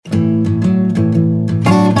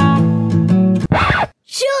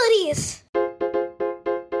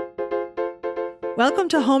Welcome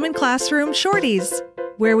to Home and Classroom Shorties,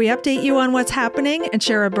 where we update you on what's happening and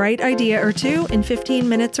share a bright idea or two in 15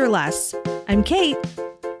 minutes or less. I'm Kate.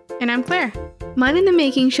 And I'm Claire. Mind in the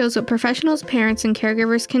Making shows what professionals, parents, and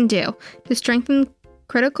caregivers can do to strengthen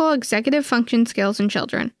critical executive function skills in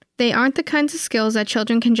children. They aren't the kinds of skills that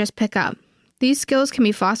children can just pick up. These skills can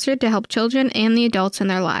be fostered to help children and the adults in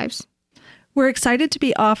their lives. We're excited to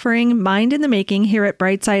be offering Mind in the Making here at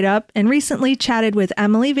Bright Side Up, and recently chatted with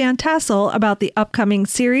Emily Van Tassel about the upcoming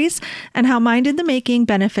series and how Mind in the Making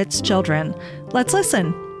benefits children. Let's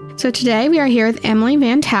listen. So today we are here with Emily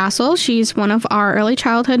Van Tassel. She's one of our early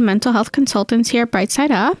childhood mental health consultants here at Bright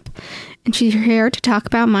Side Up, and she's here to talk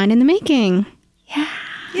about Mind in the Making. Yeah.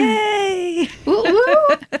 Yay! Woo,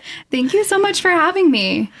 woo. Thank you so much for having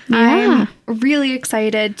me. Yeah. I'm really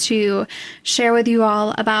excited to share with you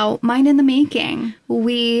all about Mind in the Making.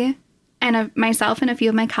 We, and myself and a few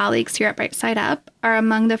of my colleagues here at Bright Side Up, are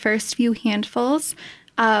among the first few handfuls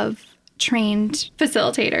of trained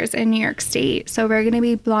facilitators in New York State. So we're going to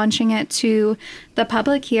be launching it to the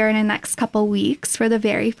public here in the next couple weeks for the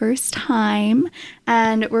very first time.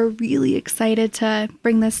 And we're really excited to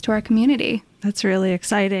bring this to our community. That's really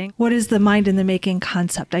exciting. What is the Mind in the Making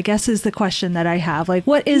concept? I guess is the question that I have. Like,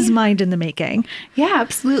 what is Mind in the Making? Yeah,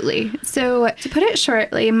 absolutely. So to put it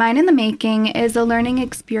shortly, Mind in the Making is a learning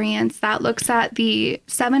experience that looks at the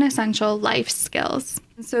 7 essential life skills.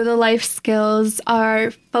 So the life skills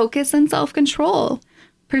are focus and self-control,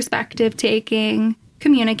 perspective taking,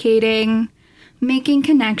 communicating, making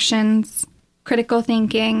connections, critical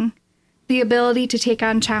thinking, the ability to take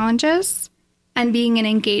on challenges, and being an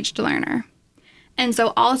engaged learner. And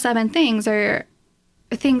so all 7 things are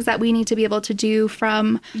things that we need to be able to do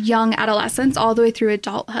from young adolescence all the way through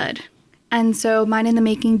adulthood. And so Mind in the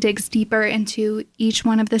Making digs deeper into each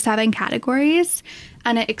one of the 7 categories,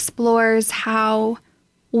 and it explores how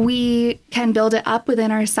we can build it up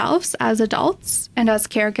within ourselves as adults and as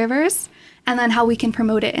caregivers, and then how we can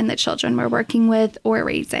promote it in the children we're working with or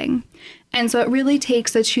raising. And so it really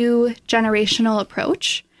takes a 2-generational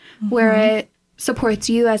approach where it supports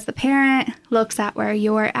you as the parent, looks at where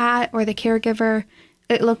you're at, or the caregiver.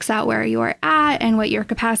 It looks at where you're at and what your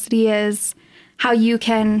capacity is, how you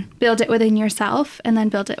can build it within yourself, and then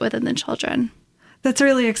build it within the children. That's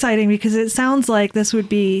really exciting because it sounds like this would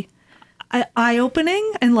be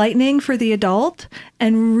eye-opening, enlightening for the adult,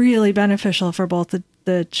 and really beneficial for both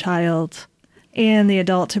the child and the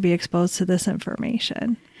adult to be exposed to this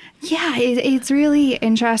information. Yeah, it's really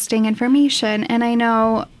interesting information. And I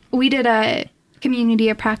know we did a community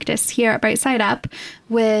of practice here at Bright Side Up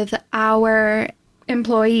with our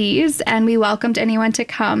employees, and we welcomed anyone to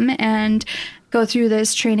come and go through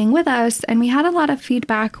this training with us. And we had a lot of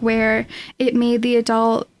feedback where it made the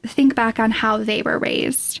adult think back on how they were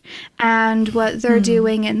raised and what they're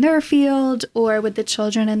doing in their field or with the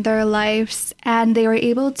children in their lives. And they were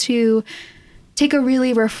able to take a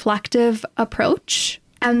really reflective approach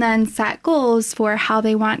and then set goals for how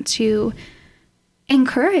they want to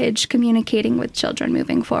encourage communicating with children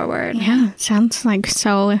moving forward. Yeah, sounds like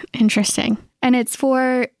so interesting. And it's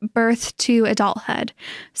for birth to adulthood.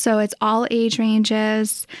 So it's all age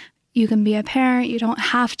ranges. You can be a parent. You don't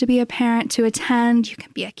have to be a parent to attend. You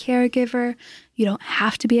can be a caregiver. You don't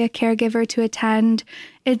have to be a caregiver to attend.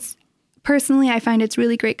 It's personally, I find it's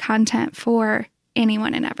really great content for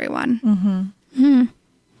anyone and everyone. Mm-hmm.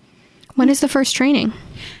 When is the first training?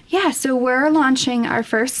 Yeah, so we're launching our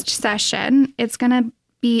first session. It's going to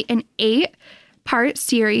be an 8-part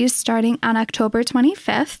series starting on October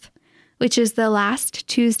 25th, which is the last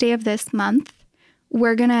Tuesday of this month.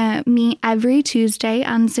 We're going to meet every Tuesday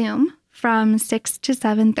on Zoom from 6 to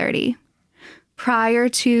 7:30. Prior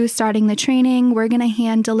to starting the training, we're going to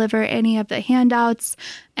hand deliver any of the handouts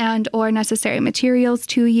and or necessary materials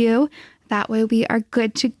to you. That way we are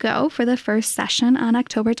good to go for the first session on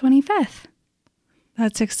October 25th.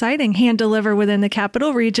 That's exciting. Hand deliver within the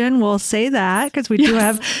capital region. We'll say that because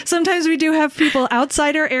sometimes we do have people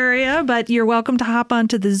outside our area, but you're welcome to hop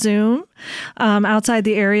onto the Zoom outside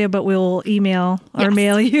the area, but we'll email or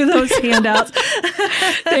mail you those handouts.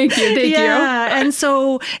 Thank you. Yeah. And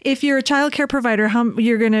so if you're a child care provider,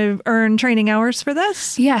 you're going to earn training hours for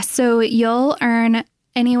this? Yeah. So you'll earn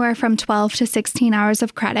anywhere from 12 to 16 hours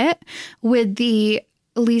of credit, with the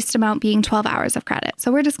least amount being 12 hours of credit.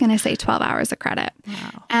 So we're just going to say 12 hours of credit.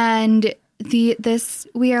 Wow. And this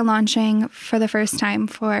we are launching for the first time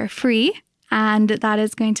for free, and that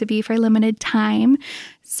is going to be for limited time.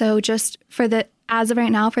 So just as of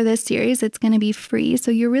right now for this series, it's going to be free.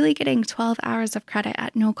 So you're really getting 12 hours of credit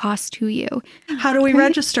at no cost to you. How do we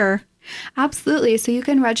register? Absolutely. So you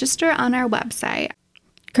can register on our website.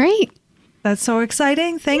 Great. That's so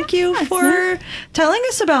exciting. Thank you for telling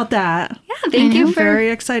us about that. Yeah, thank you I'm for very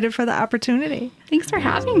excited for the opportunity. Thanks for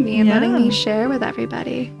having me and letting me share with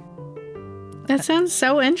everybody. That sounds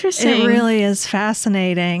so interesting. It really is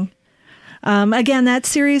fascinating. Again, that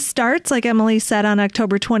series starts, like Emily said, on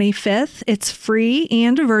October 25th. It's free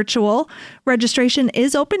and virtual. Registration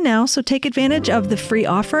is open now, so take advantage of the free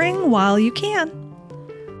offering while you can.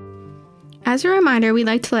 As a reminder, we'd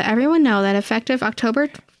like to let everyone know that effective October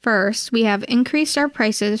 1st, we have increased our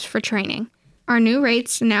prices for training. Our new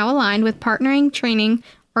rates now aligned with partnering training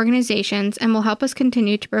organizations and will help us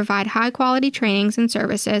continue to provide high-quality trainings and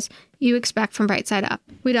services you expect from Bright Side Up.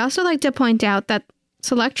 We'd also like to point out that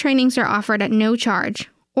select trainings are offered at no charge,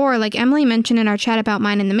 or like Emily mentioned in our chat about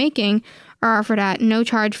Mine in the Making, are offered at no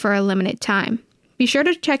charge for a limited time. Be sure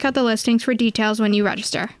to check out the listings for details when you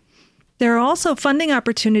register. There are also funding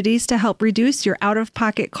opportunities to help reduce your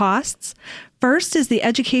out-of-pocket costs. First is the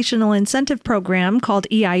Educational Incentive Program called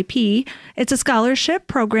EIP. It's a scholarship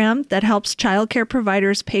program that helps childcare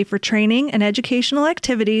providers pay for training and educational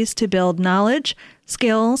activities to build knowledge,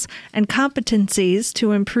 skills, and competencies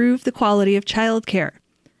to improve the quality of childcare.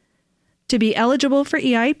 To be eligible for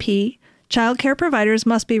EIP, childcare providers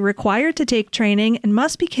must be required to take training and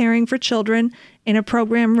must be caring for children in a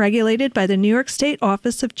program regulated by the New York State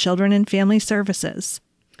Office of Children and Family Services.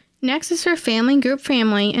 Next is for family, group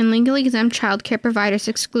family, and legally exempt childcare providers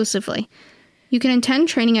exclusively. You can attend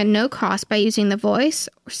training at no cost by using the Voice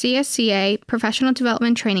or CSCA Professional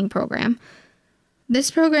Development Training Program.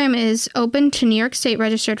 This program is open to New York State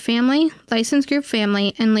registered family, licensed group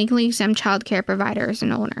family, and legally exempt childcare providers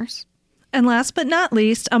and owners. And last but not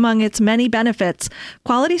least, among its many benefits,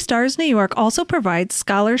 Quality Stars New York also provides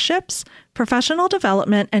scholarships, professional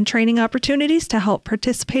development, and training opportunities to help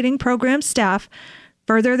participating program staff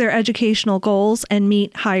further their educational goals and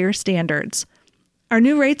meet higher standards. Our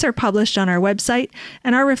new rates are published on our website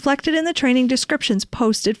and are reflected in the training descriptions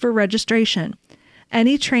posted for registration.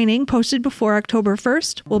 Any training posted before October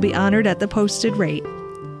 1st will be honored at the posted rate.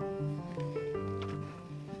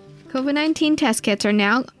 COVID-19 test kits are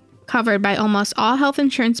now covered by almost all health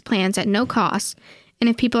insurance plans at no cost, and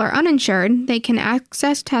if people are uninsured, they can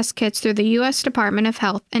access test kits through the U.S. Department of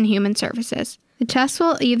Health and Human Services. The tests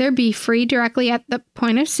will either be free directly at the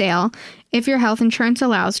point of sale, if your health insurance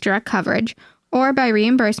allows direct coverage, or by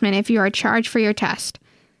reimbursement if you are charged for your test.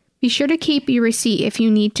 Be sure to keep your receipt if you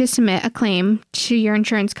need to submit a claim to your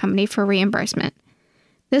insurance company for reimbursement.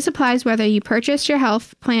 This applies whether you purchase your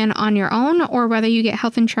health plan on your own or whether you get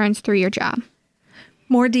health insurance through your job.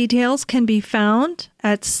 More details can be found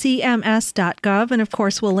at cms.gov, and of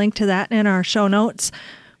course we'll link to that in our show notes.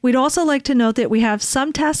 We'd also like to note that we have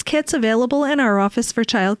some test kits available in our office for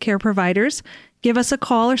child care providers. Give us a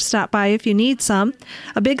call or stop by if you need some.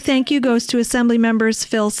 A big thank you goes to Assembly members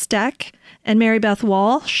Phil Steck and Mary Beth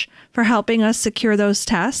Walsh for helping us secure those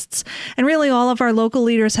tests. And really all of our local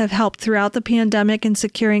leaders have helped throughout the pandemic in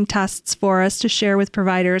securing tests for us to share with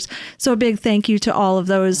providers. So a big thank you to all of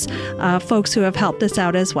those folks who have helped us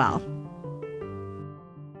out as well.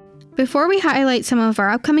 Before we highlight some of our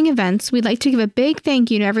upcoming events, we'd like to give a big thank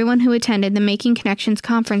you to everyone who attended the Making Connections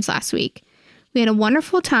conference last week. We had a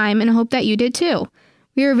wonderful time and hope that you did too.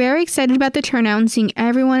 We were very excited about the turnout and seeing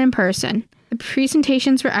everyone in person. The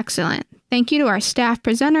presentations were excellent. Thank you to our staff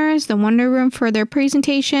presenters, the Wonder Room for their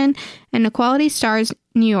presentation, and the Quality Stars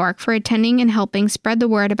New York for attending and helping spread the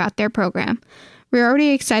word about their program. We're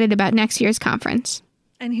already excited about next year's conference.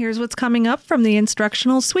 And here's what's coming up from the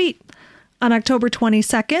Instructional Suite. On October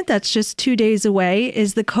 22nd, that's just 2 days away,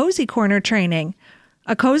 is the Cozy Corner training.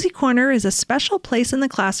 A Cozy Corner is a special place in the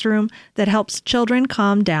classroom that helps children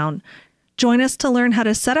calm down. Join us to learn how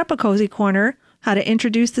to set up a Cozy Corner, how to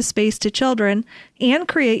introduce the space to children, and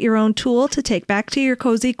create your own tool to take back to your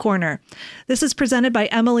Cozy Corner. This is presented by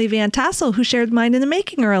Emily Van Tassel, who shared Mine in the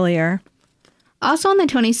Making earlier. Also on the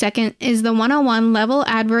 22nd is the 101 Level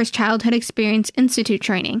Adverse Childhood Experience Institute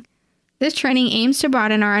training. This training aims to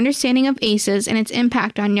broaden our understanding of ACEs and its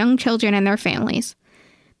impact on young children and their families.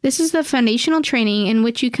 This is the foundational training in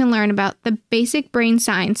which you can learn about the basic brain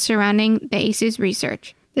science surrounding the ACEs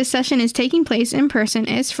research. This session is taking place in person,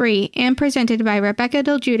 is free, and presented by Rebecca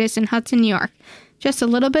DelGudice in Hudson, New York, just a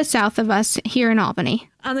little bit south of us here in Albany.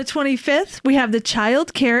 On the 25th, we have the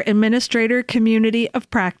Child Care Administrator Community of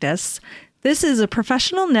Practice. This is a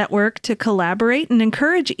professional network to collaborate and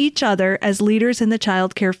encourage each other as leaders in the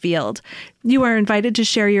child care field. You are invited to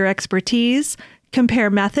share your expertise, compare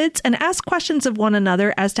methods, and ask questions of one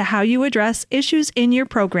another as to how you address issues in your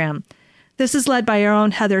program. This is led by our own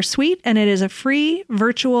Heather Sweet, and it is a free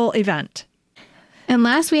virtual event. And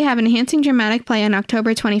last, we have Enhancing Dramatic Play on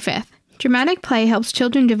October 25th. Dramatic play helps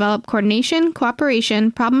children develop coordination,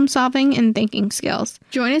 cooperation, problem solving, and thinking skills.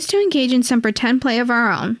 Join us to engage in some pretend play of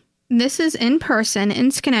our own. This is in person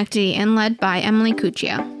in Schenectady and led by Emily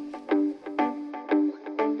Cuccio.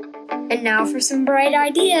 And now for some bright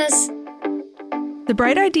ideas. The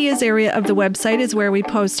Bright Ideas area of the website is where we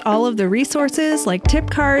post all of the resources like tip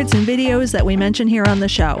cards and videos that we mention here on the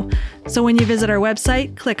show. So when you visit our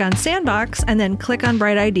website, click on Sandbox and then click on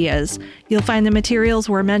Bright Ideas. You'll find the materials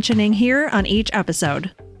we're mentioning here on each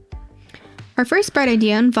episode. Our first bright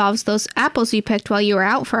idea involves those apples you picked while you were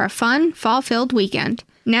out for a fun, fall-filled weekend.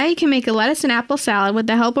 Now you can make a lettuce and apple salad with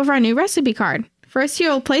the help of our new recipe card. First,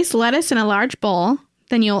 you'll place lettuce in a large bowl.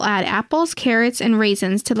 Then you'll add apples, carrots, and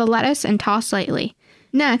raisins to the lettuce and toss lightly.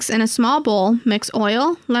 Next, in a small bowl, mix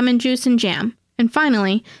oil, lemon juice, and jam. And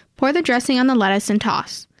finally, pour the dressing on the lettuce and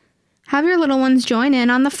toss. Have your little ones join in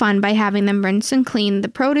on the fun by having them rinse and clean the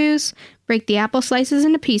produce, break the apple slices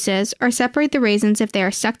into pieces, or separate the raisins if they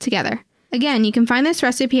are stuck together. Again, you can find this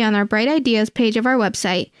recipe on our Bright Ideas page of our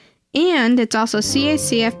website, and it's also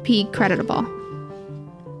CACFP creditable.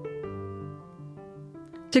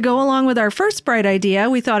 To go along with our first bright idea,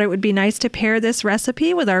 we thought it would be nice to pair this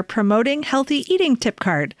recipe with our Promoting Healthy Eating tip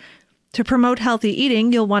card. To promote healthy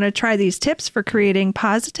eating, you'll want to try these tips for creating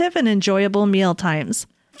positive and enjoyable meal times.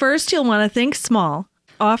 First, you'll want to think small.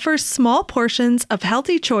 Offer small portions of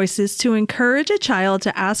healthy choices to encourage a child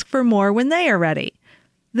to ask for more when they are ready.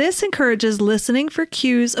 This encourages listening for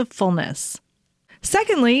cues of fullness.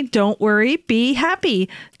 Secondly, don't worry, be happy.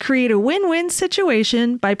 Create a win-win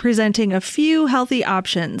situation by presenting a few healthy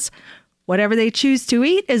options. Whatever they choose to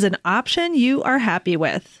eat is an option you are happy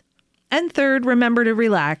with. And third, remember to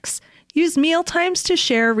relax. Use meal times to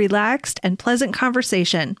share relaxed and pleasant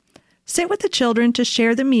conversation. Sit with the children to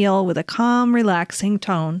share the meal with a calm, relaxing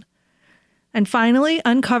tone. And finally,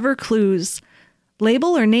 uncover clues.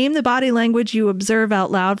 Label or name the body language you observe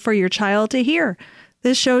out loud for your child to hear.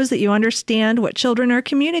 This shows that you understand what children are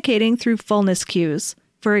communicating through fullness cues.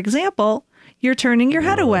 For example, you're turning your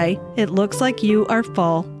head away. It looks like you are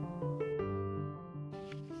full.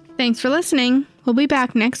 Thanks for listening. We'll be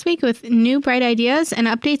back next week with new bright ideas and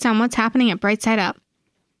updates on what's happening at Bright Side Up.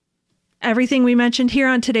 Everything we mentioned here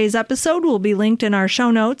on today's episode will be linked in our show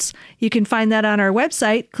notes. You can find that on our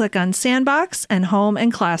website. Click on Sandbox and Home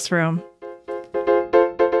and Classroom.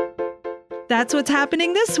 That's what's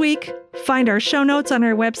happening this week. Find our show notes on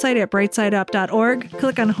our website at brightsideup.org.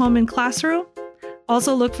 Click on Home and Classroom.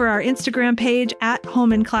 Also look for our Instagram page at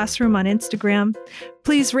Home and Classroom on Instagram.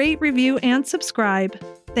 Please rate, review, and subscribe.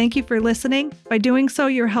 Thank you for listening. By doing so,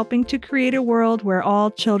 you're helping to create a world where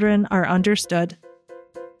all children are understood.